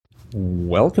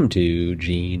Welcome to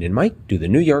Gene and Mike do the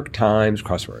New York Times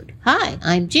crossword. Hi,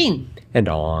 I'm Jean. And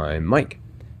I'm Mike.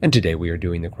 And today we are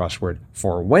doing the crossword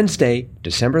for Wednesday,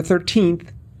 December 13th,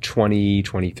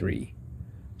 2023.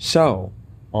 So,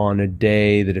 on a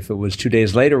day that if it was 2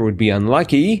 days later would be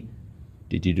unlucky,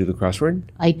 did you do the crossword?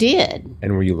 I did.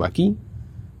 And were you lucky?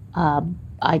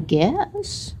 I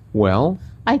guess. Well?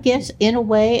 I guess in a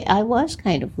way I was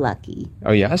kind of lucky.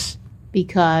 Oh, yes?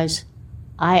 Because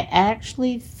I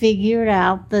actually figured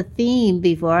out the theme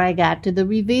before I got to the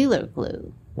revealer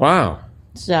clue. Wow.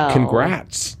 So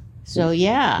congrats. So,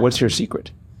 yeah. What's your secret?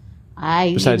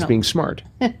 Besides being smart.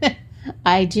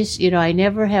 I just, I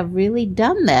never have really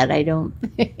done that. I don't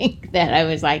think that I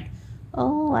was like,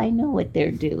 oh, I know what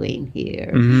they're doing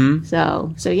here. Mm-hmm.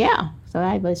 So yeah. So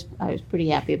I was pretty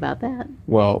happy about that.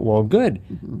 Well, good.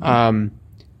 Mm-hmm.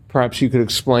 Perhaps you could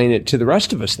explain it to the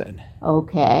rest of us then.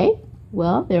 Okay.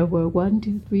 Well, there were 5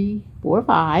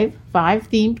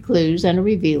 themed clues and a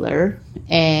revealer,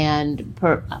 and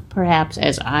perhaps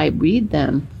as I read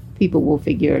them, people will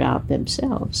figure it out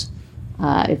themselves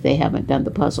if they haven't done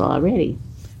the puzzle already.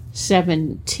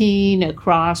 17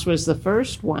 across was the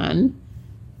first one.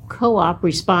 Co-op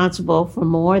responsible for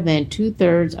more than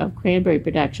 2/3 of cranberry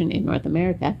production in North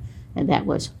America, and that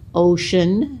was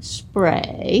Ocean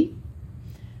Spray.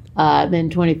 Then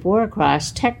 24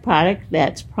 across, tech product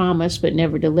that's promised but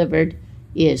never delivered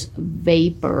is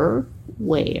Vaporware.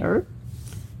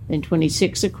 Then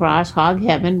 26 across, Hog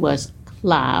Heaven was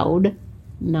Cloud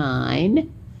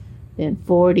 9. Then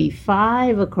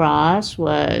 45 across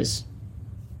was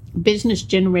business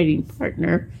generating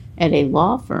partner at a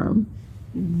law firm,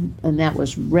 and that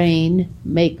was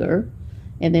Rainmaker.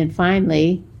 And then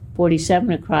finally,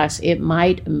 47 across, it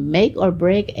might make or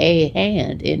break a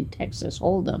hand in Texas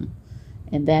Hold'em,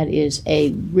 and that is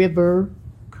a river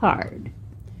card.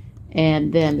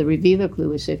 And then the revealer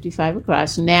clue is 55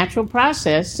 across, natural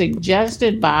process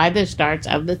suggested by the starts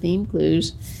of the theme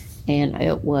clues, and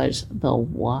it was the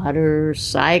water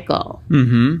cycle.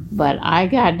 Mm-hmm. But I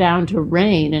got down to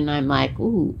rain, and I'm like,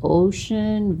 ooh,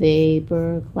 ocean,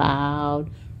 vapor, cloud,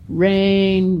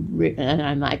 rain, and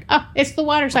I'm like, oh, it's the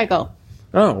water cycle.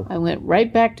 Oh. I went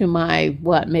right back to my,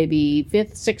 maybe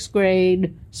 5th, 6th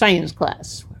grade science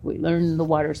class. We learned the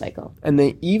water cycle. And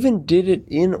they even did it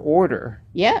in order.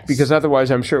 Yes. Because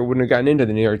otherwise I'm sure it wouldn't have gotten into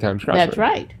the New York Times crossword. That's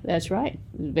right.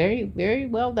 It was very, very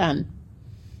well done.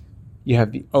 You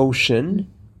have the ocean,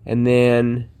 and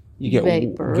then you get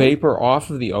vapor off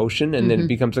of the ocean, and then it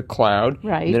becomes a cloud.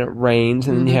 Right. And then it rains,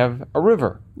 and then you have a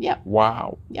river. Yep.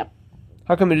 Wow. Yep.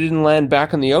 How come it didn't land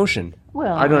back in the ocean?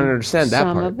 Well, I don't understand that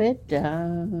part. Some of it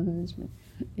does.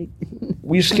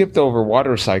 We skipped over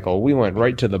water cycle. We went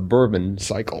right to the bourbon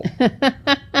cycle.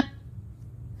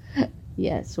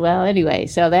 Yes. Well, anyway,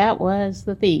 so that was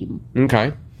the theme.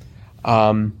 Okay.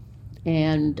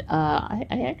 And I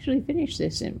actually finished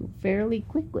this in fairly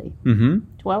quickly.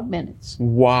 12 minutes.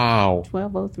 Wow.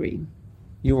 12:03.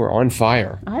 You were on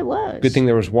fire. I was. Good thing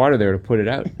there was water there to put it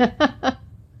out.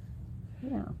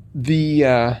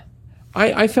 Yeah.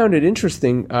 I found it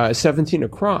interesting, 17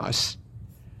 across,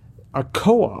 a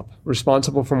co-op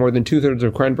responsible for more than 2/3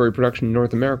 of cranberry production in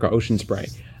North America, Ocean Spray,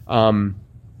 that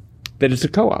it's a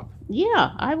co-op.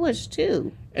 Yeah, I was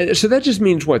too. And so that just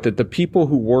means what? That the people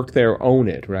who work there own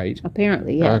it, right?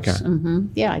 Apparently, yes. Okay. Mm-hmm.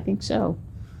 Yeah, I think so.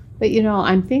 But,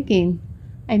 I'm thinking,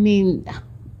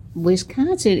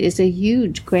 Wisconsin is a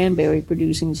huge cranberry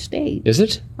producing state. Is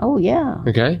it? Oh, yeah.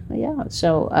 Okay. Yeah,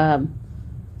 so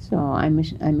I'm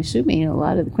assuming a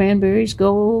lot of the cranberries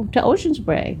go to Ocean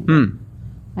Spray.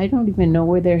 I don't even know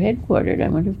where they're headquartered. I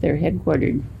wonder if they're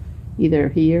headquartered either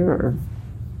here or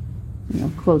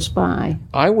close by.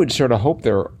 I would sort of hope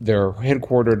they're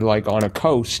headquartered like on a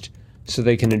coast so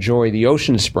they can enjoy the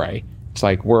ocean spray. It's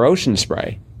like we're Ocean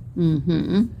Spray.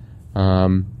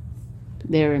 Mm-hmm.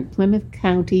 They're in Plymouth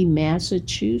County,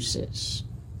 Massachusetts.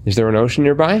 Is there an ocean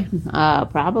nearby?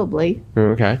 Probably.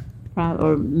 Okay.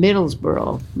 Or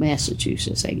Middlesboro,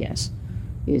 Massachusetts, I guess,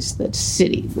 is the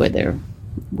city where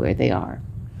they are.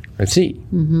 Let's see.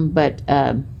 Mm-hmm. But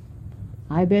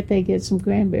I bet they get some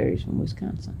cranberries from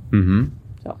Wisconsin. Mm-hmm.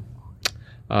 So,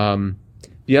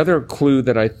 the other clue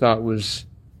that I thought was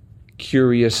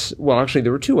curious. Well, actually,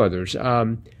 there were two others.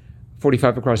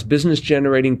 45 across, business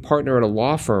generating partner at a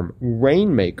law firm,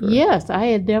 Rainmaker. Yes, I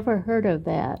had never heard of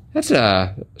that. That's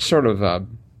a sort of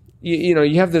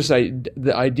you have this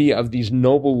the idea of these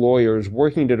noble lawyers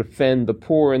working to defend the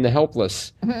poor and the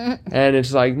helpless, and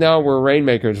it's like, no, we're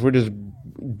rainmakers. We're just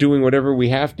doing whatever we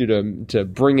have to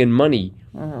bring in money.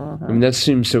 Uh-huh. I mean, that's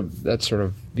sort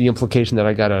of the implication that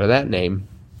I got out of that name.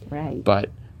 Right. But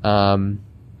and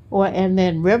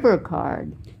then River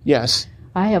Card. Yes.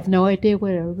 I have no idea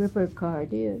what a river card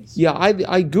is. Yeah, I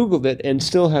Googled it and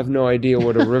still have no idea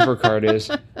what a river card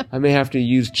is. I may have to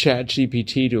use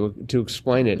ChatGPT to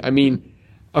explain it. I mean,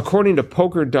 according to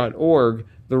poker.org,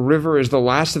 the river is the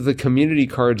last of the community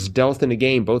cards dealt in a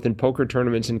game, both in poker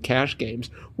tournaments and cash games,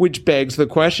 which begs the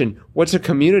question, what's a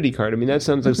community card? I mean, that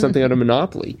sounds like something out of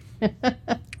Monopoly.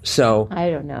 So I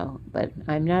don't know, but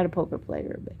I'm not a poker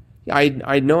player. But I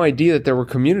had no idea that there were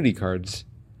community cards.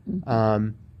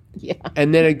 yeah.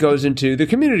 And then it goes into the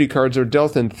community cards are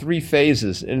dealt in 3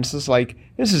 phases. And it's just like,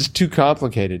 this is too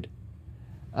complicated.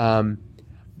 But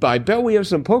I bet we have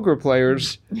some poker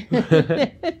players.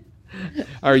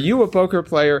 Are you a poker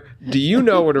player? Do you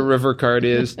know what a river card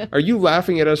is? Are you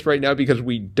laughing at us right now because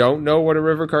we don't know what a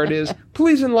river card is?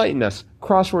 Please enlighten us.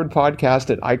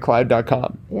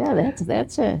 crosswordpodcast@icloud.com. Yeah,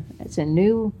 that's a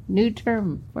new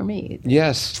term for me.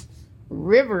 Yes.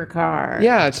 River card.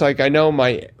 Yeah, it's like I know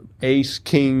my ace,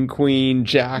 king, queen,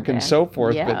 jack, and so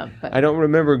forth, but I don't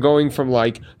remember going from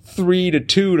like 3 to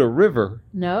 2 to river.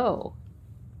 No.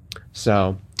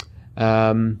 So,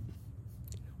 one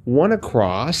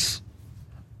across,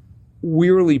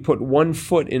 wearily put one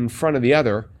foot in front of the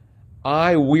other.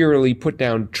 I wearily put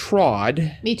down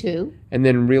trod. Me too. And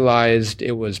then realized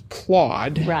it was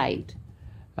plod. Right.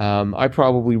 I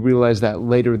probably realized that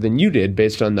later than you did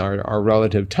based on our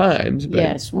relative times. But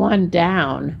yes, one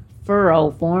down,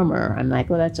 furrow former. I'm like,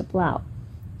 well, that's a plow.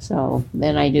 So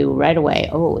then I do right away,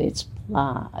 oh, it's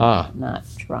plod, not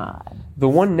trod. The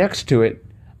one next to it,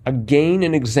 again,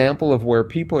 an example of where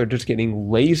people are just getting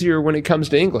lazier when it comes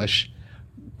to English.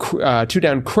 2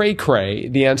 down, cray.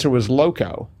 The answer was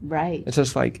loco. Right. It's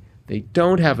just like, they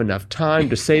don't have enough time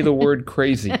to say the word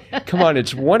crazy. Come on,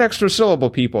 it's 1 extra syllable,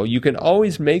 people. You can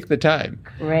always make the time.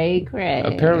 Cray.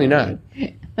 Apparently not.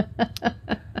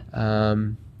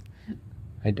 I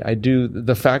do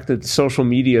the fact that social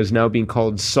media is now being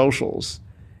called socials,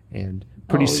 and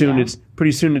pretty soon it's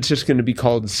just going to be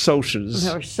called socials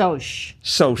or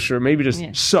or maybe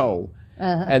just so.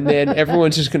 And then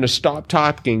everyone's just going to stop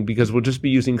talking because we'll just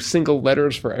be using single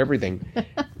letters for everything.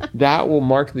 That will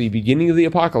mark the beginning of the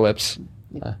apocalypse.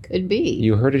 Could be.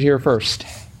 You heard it here first.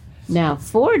 Now,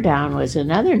 4 down was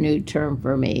another new term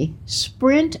for me.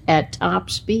 Sprint at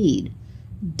top speed.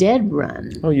 Dead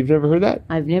run. Oh, you've never heard that?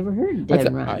 I've never heard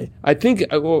dead run. I think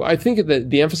that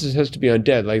the emphasis has to be on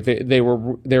dead. Like they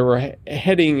were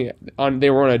heading on.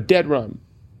 They were on a dead run.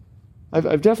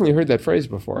 I've definitely heard that phrase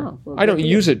before. Oh, well, I don't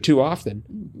use it too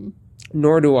often,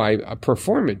 nor do I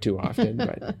perform it too often.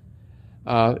 But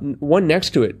one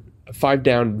next to it, 5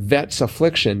 down, vet's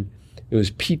affliction. It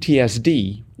was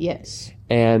PTSD. Yes.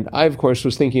 And I, of course,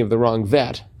 was thinking of the wrong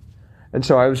vet. And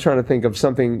so I was trying to think of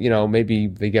something, maybe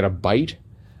they get a bite.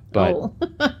 But well,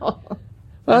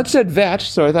 it said vet,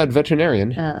 so I thought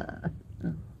veterinarian.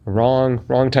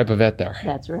 Wrong type of vet there.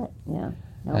 That's right, yeah.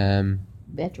 Nope.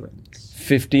 Veterans.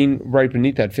 15, right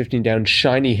beneath that, 15 down,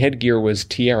 shiny headgear was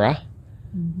tiara.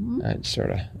 That's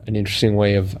sort of an interesting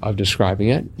way of describing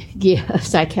it.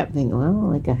 Yes, I kept thinking,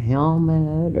 well, like a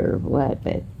helmet or what,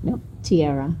 but nope,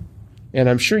 tiara. And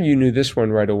I'm sure you knew this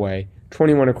one right away.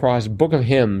 21 across, Book of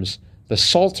Hymns, the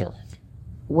Psalter.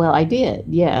 Well, I did,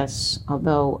 yes.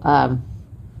 Although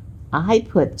I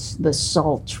put the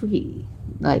sultry,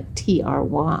 like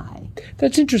T-R-Y.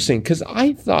 That's interesting, because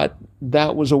I thought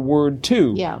that was a word,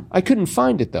 too. Yeah. I couldn't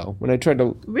find it, though, when I tried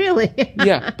to... Really?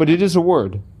 Yeah, but it is a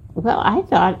word. Well, I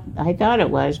thought it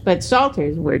was, but Psalter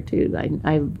is a word, too.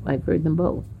 I've heard them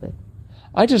both. But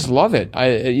I just love it.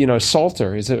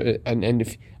 Psalter is and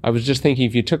if I was just thinking,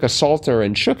 if you took a Psalter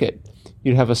and shook it,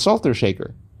 you'd have a Psalter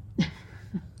shaker.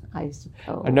 I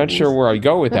suppose. I'm not sure where I'd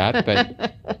go with that,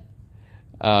 but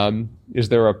is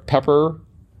there a pepper?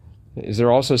 Is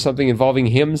there also something involving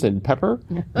hymns and pepper?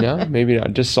 No, maybe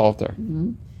not, just Psalter.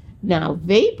 Mm-hmm. Now,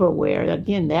 vaporware,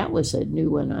 again, that was a new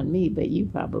one on me, but you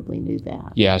probably knew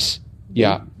that. Yes,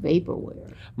 yeah.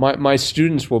 Vaporware. My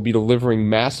students will be delivering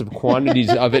massive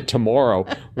quantities of it tomorrow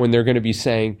when they're going to be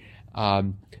saying,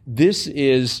 this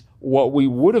is what we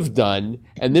would have done,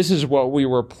 and this is what we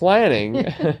were planning,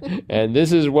 and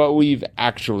this is what we've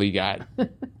actually got.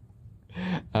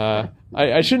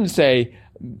 I shouldn't say,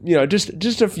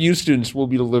 just a few students will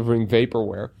be delivering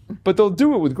vaporware, but they'll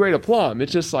do it with great aplomb.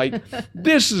 It's just like,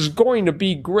 this is going to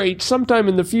be great sometime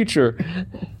in the future.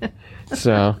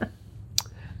 So,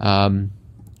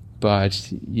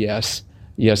 but yes,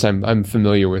 I'm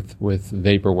familiar with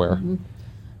vaporware. Mm-hmm.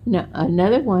 Now,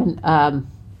 another one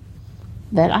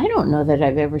that I don't know that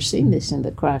I've ever seen this in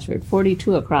the crossword,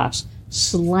 42 across,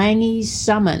 slangy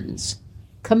summons.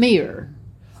 Come here.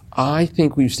 I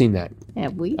think we've seen that.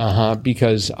 Have we?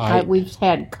 Because we've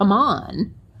had come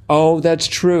on. Oh, that's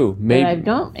true. But I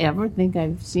don't ever think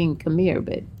I've seen Khmer,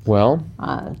 but well,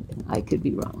 I could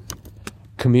be wrong.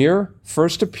 Khmer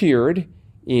first appeared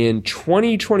in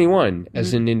 2021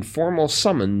 as an informal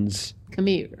summons.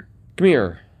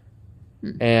 Khmer.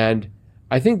 And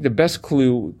I think the best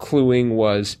cluing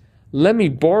was, let me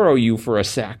borrow you for a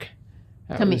sec.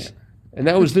 Come here. And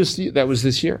that was this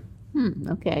year.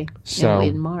 Okay. So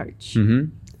in March.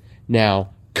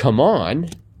 Now, come on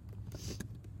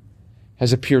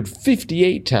has appeared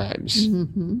 58 times.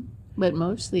 But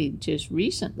mostly just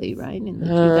recently, right? In the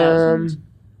 2000s?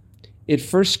 It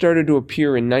first started to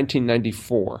appear in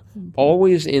 1994,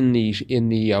 always in the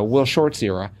Will Shortz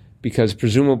era, because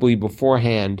presumably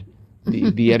beforehand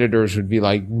the editors would be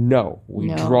like, no,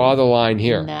 we draw the line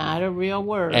here. Not a real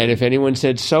word. And if anyone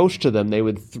said "soch" to them, they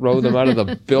would throw them out of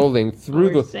the building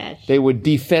they would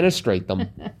defenestrate them,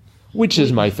 which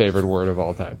is my favorite word of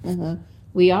all time.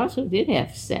 We also did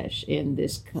have sesh in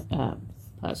this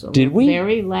puzzle. Did we? The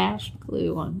very last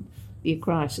clue on the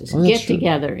acrosses. Get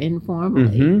together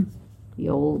informally. The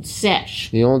old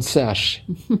sesh.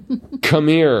 Come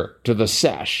here to the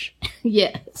sesh.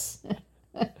 Yes.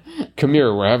 Come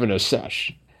here, we're having a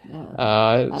sesh.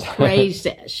 A cray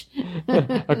sesh.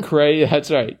 A cray, that's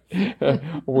right.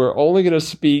 We're only going to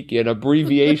speak in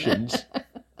abbreviations.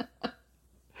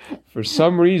 For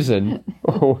some reason.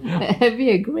 That'd be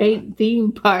a great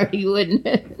theme party, wouldn't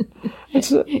it?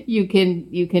 You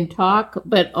can talk,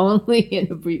 but only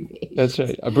in abbreviations. That's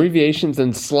right. Abbreviations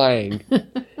and slang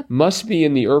must be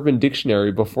in the Urban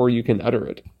Dictionary before you can utter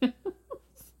it.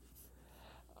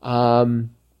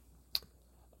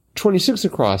 26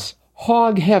 across.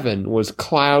 Hog Heaven was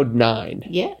Cloud 9.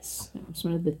 Yes, that was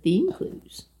one of the theme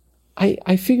clues.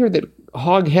 I figured that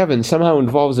Hog Heaven somehow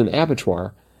involves an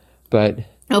abattoir, but...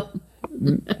 Oh,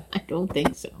 I don't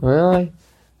think so. Well,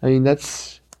 I mean,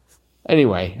 that's...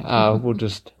 Anyway, we'll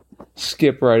just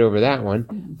skip right over that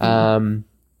one.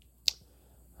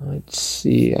 Let's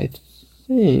see, I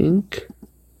think...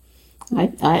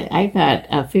 I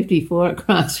thought 54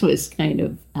 across was kind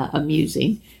of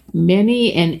amusing.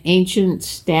 Many an ancient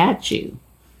statue.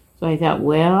 So I thought,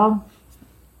 well,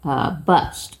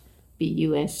 bust,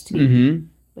 B-U-S-T,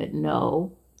 but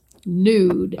no,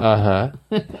 nude. I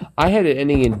had it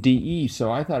ending in D-E,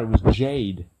 so I thought it was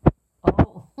jade.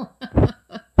 Oh.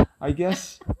 I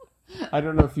guess, I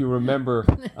don't know if you remember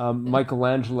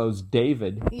Michelangelo's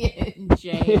David. Yeah,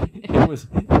 jade. It was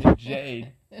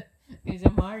jade. He was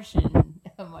a Martian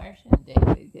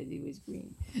David because he was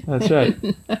green. That's right.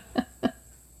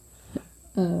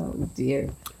 Oh, dear.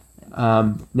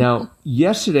 Now,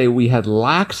 yesterday we had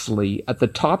Laxley at the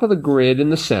top of the grid in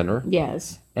the center.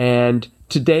 Yes. And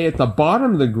today at the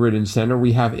bottom of the grid in center,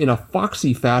 we have, in a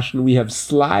foxy fashion, we have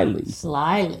Slyly.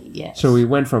 Slyly, yes. So we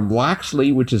went from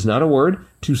Laxley, which is not a word,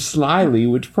 to Slyly,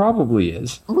 which probably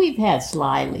is. We've had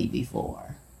Slyly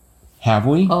before. Have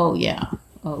we? Oh, yeah.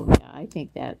 I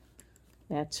think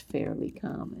that's fairly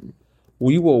common.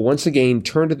 We will once again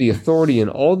turn to the authority in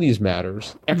all these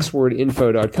matters,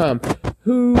 xwordinfo.com,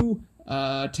 who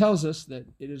tells us that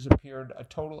it has appeared a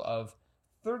total of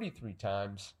 33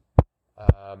 times,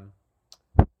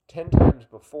 10 times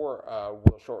before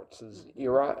Will Shortz's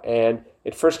era, and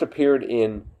it first appeared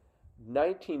in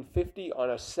 1950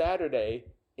 on a Saturday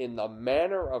in the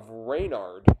Manor of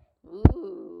Reynard.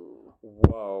 Ooh.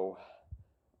 Whoa.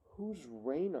 Who's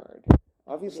Reynard?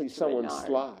 Obviously someone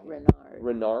sly.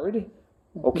 Renard?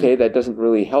 Okay, that doesn't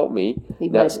really help me.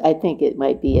 I think it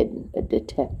might be a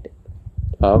detective.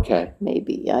 Okay.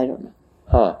 Maybe, I don't know.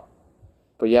 Huh.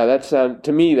 But yeah,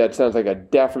 to me that sounds like a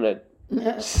definite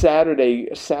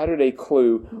Saturday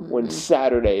clue when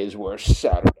Saturdays were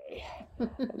Saturday.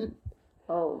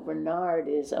 Oh, Renard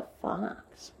is a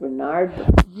fox. Renard.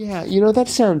 Yeah, that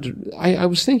sounded... I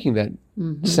was thinking that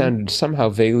sounded somehow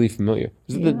vaguely familiar.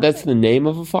 That's the name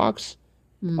of a fox?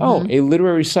 Oh, a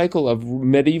literary cycle of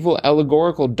medieval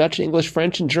allegorical Dutch, English,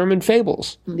 French, and German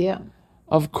fables. Yeah.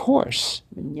 Of course.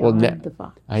 Reynard the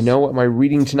fox. I know what my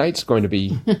reading tonight's going to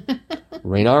be.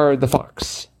 Reynard the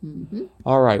fox.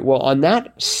 All right. Well, on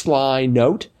that sly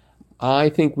note, I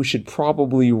think we should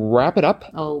probably wrap it up.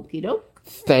 Okie doke.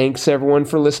 Thanks, everyone,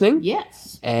 for listening.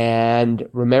 Yes. And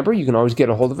remember, you can always get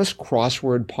a hold of us,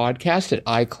 crosswordpodcast at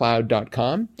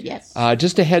iCloud.com. Yes.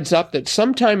 Just a heads up that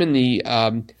sometime in the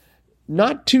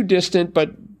not too distant,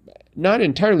 but not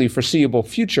entirely foreseeable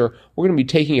future, we're going to be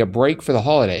taking a break for the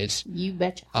holidays. You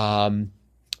betcha.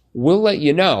 We'll let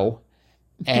you know,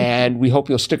 and we hope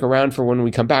you'll stick around for when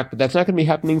we come back, but that's not going to be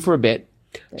happening for a bit.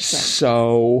 That's right.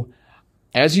 So,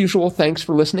 as usual, thanks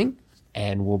for listening,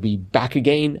 and we'll be back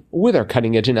again with our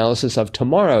cutting-edge analysis of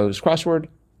tomorrow's crossword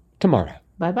tomorrow.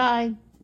 Bye-bye.